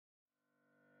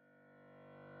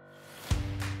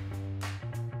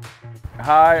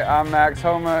Hi, I'm Max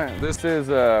Homa. This is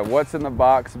What's in the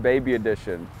Box Baby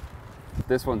Edition.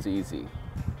 This one's easy.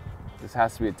 This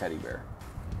has to be a teddy bear.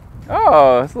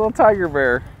 Oh, it's a little tiger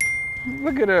bear.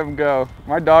 Look at him go.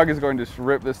 My dog is going to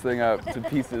rip this thing up to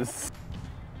pieces.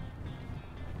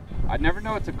 I never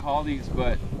know what to call these,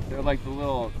 but they're like the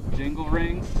little jingle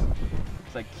rings.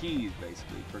 It's like keys,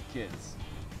 basically, for kids.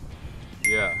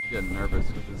 Yeah, getting nervous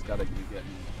because it's got to be getting...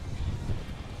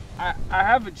 I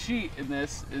have a cheat in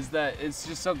this, is that it's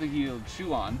just something you'll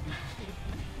chew on.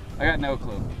 I got no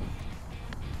clue.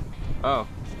 Oh,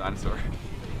 it's a dinosaur.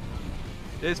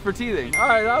 It's for teething. All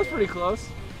right, that was pretty close.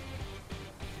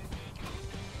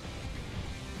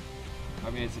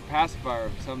 I mean, it's a pacifier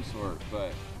of some sort,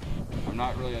 but I'm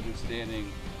not really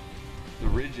understanding the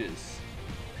ridges.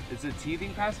 It's a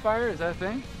teething pacifier? Is that a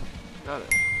thing? Got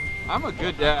it. I'm a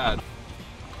good dad.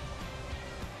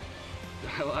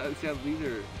 These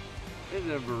are... Is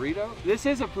it a burrito? This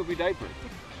is a poopy diaper.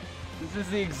 This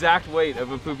is the exact weight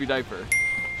of a poopy diaper.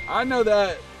 I know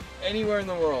that anywhere in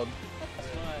the world.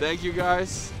 Thank you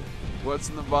guys. What's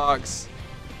in the box?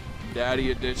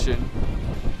 Daddy edition.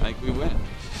 I think we win.